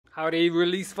Howdy,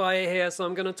 Release Fire here, so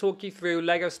I'm going to talk you through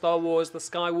LEGO Star Wars The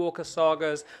Skywalker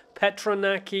Saga's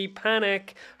Petranaki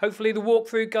Panic. Hopefully the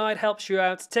walkthrough guide helps you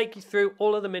out to take you through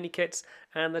all of the mini kits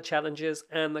and the challenges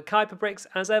and the Kyper Bricks.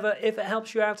 As ever, if it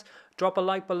helps you out, drop a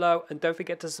like below and don't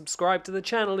forget to subscribe to the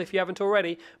channel if you haven't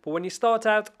already. But when you start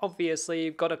out, obviously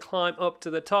you've got to climb up to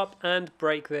the top and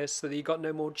break this so that you've got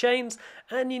no more chains,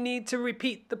 and you need to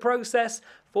repeat the process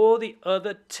for the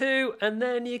other two, and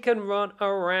then you can run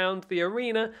around the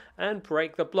arena and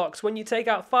break the blocks. When you take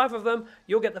out 5 of them,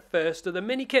 you'll get the first of the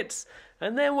mini kits,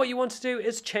 and then what you want to do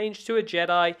is change to a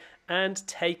Jedi and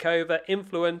take over,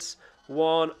 influence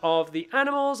one of the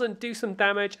animals and do some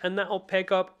damage, and that'll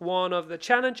pick up one of the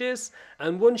challenges.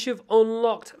 And once you've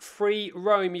unlocked free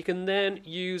roam, you can then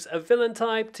use a villain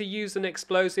type to use an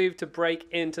explosive to break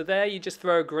into there. You just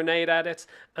throw a grenade at it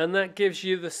and that gives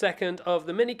you the second of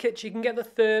the mini kits. You can get the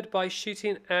third by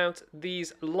shooting out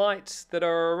these lights that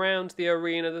are around the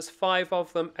arena. There's 5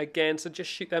 of them again, so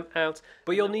just shoot them out,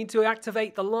 but you'll need to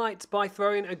activate the lights by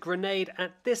throwing a grenade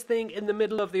at this thing in the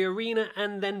middle of the arena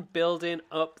and then building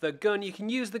up the gun. You can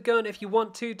use the gun if you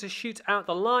want to shoot out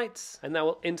the lights, and that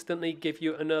will instantly give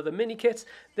you another mini kit.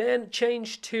 Then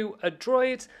change to a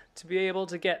droid to be able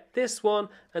to get this one,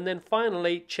 and then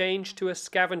finally change to a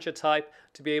scavenger type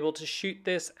to be able to shoot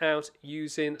this out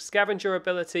using scavenger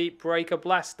ability, break a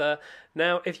blaster.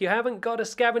 Now if you haven't got a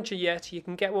scavenger yet, you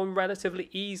can get one relatively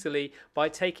easily by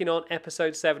taking on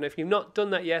episode 7. If you've not done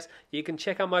that yet, you can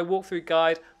check out my walkthrough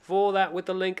guide for that with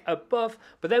the link above.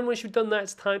 But then once you've done that,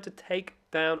 it's time to take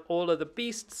down all of the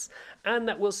beasts, and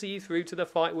that will see you through to the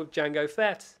fight with Jango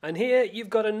Fett. And here you've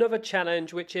got another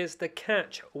challenge, which is to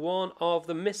catch one of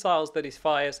the missiles that he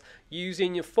fires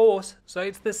using your force. So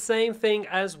it's the same thing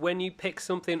as when you pick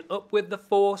something up with the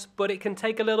force, but it can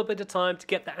take a little bit of time to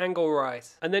get the angle right,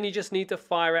 and then you just need to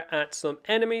fire it at some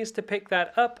enemies to pick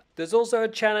that up. There's also a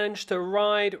challenge to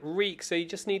ride Reek, so you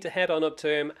just need to head on up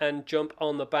to him and jump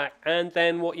on the back, and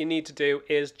then what you need to do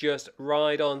is just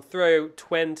ride on through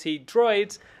 20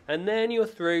 droids, and then you're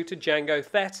through to Jango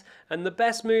Fett. And the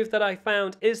best move that I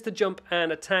found is to jump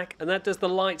and attack, and that does the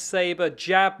lightsaber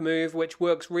jab move, which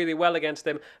works really well against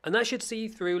him, and that should see you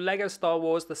through LEGO Star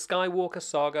Wars The Skywalker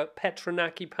Saga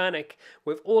Petranaki Panic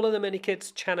with all of the mini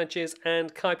kits, challenges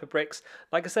and Kyper Bricks.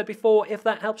 Like I said before, if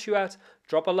that helps you out,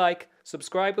 drop a like,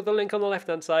 subscribe with the link on the left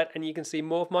hand side, and you can see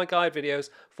more of my guide videos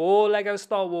for LEGO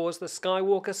Star Wars The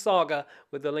Skywalker Saga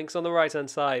with the links on the right hand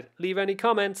side. Leave any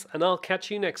comments and I'll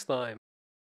catch you next time.